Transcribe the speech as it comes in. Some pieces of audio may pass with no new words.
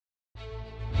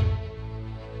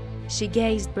She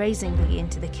gazed brazenly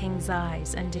into the king's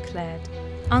eyes and declared,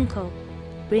 "Uncle,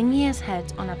 bring me his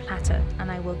head on a platter,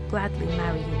 and I will gladly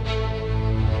marry you."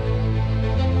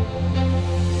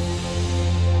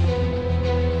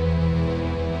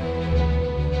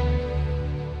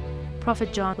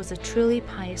 Prophet John was a truly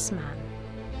pious man,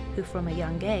 who from a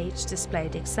young age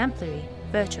displayed exemplary,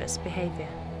 virtuous behavior.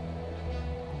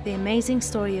 The amazing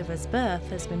story of his birth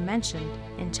has been mentioned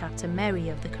in chapter Mary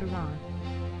of the Quran.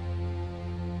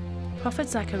 Prophet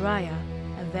Zechariah,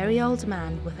 a very old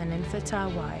man with an infertile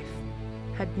wife,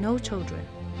 had no children,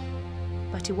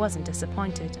 but he wasn't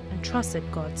disappointed and trusted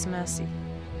God's mercy.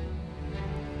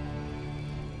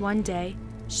 One day,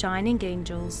 shining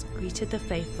angels greeted the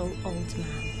faithful old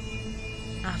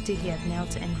man, after he had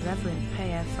knelt in reverent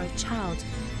prayer for a child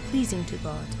pleasing to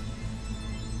God.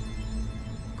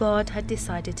 God had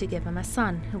decided to give him a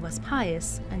son who was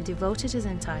pious and devoted his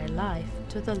entire life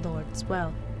to the Lord's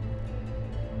will.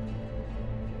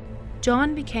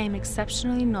 John became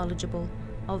exceptionally knowledgeable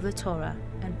of the Torah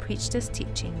and preached his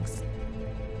teachings.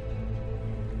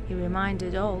 He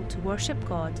reminded all to worship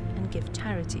God and give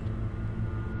charity.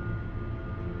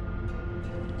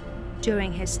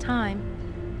 During his time,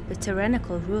 the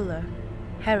tyrannical ruler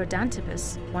Herod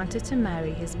Antipas wanted to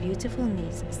marry his beautiful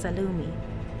niece Salome,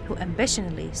 who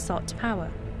ambitionally sought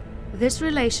power. This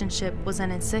relationship was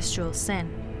an ancestral sin.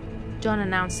 John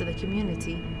announced to the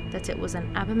community that it was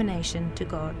an abomination to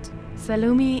God.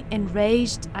 Salome,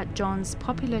 enraged at John's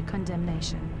popular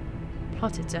condemnation,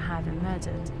 plotted to have him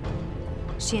murdered.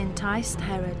 She enticed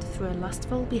Herod through a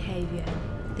lustful behavior,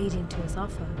 leading to his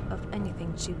offer of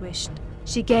anything she wished.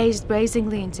 She gazed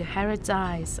brazenly into Herod's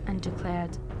eyes and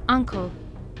declared, "Uncle,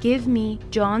 give me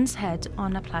John's head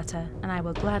on a platter, and I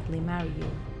will gladly marry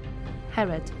you."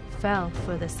 Herod fell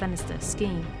for the sinister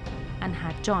scheme and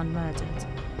had John murdered.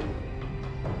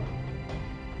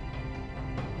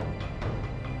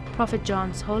 Prophet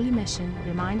John's holy mission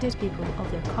reminded people of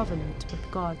their covenant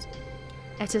with God.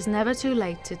 It is never too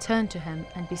late to turn to him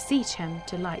and beseech him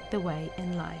to light the way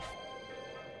in life.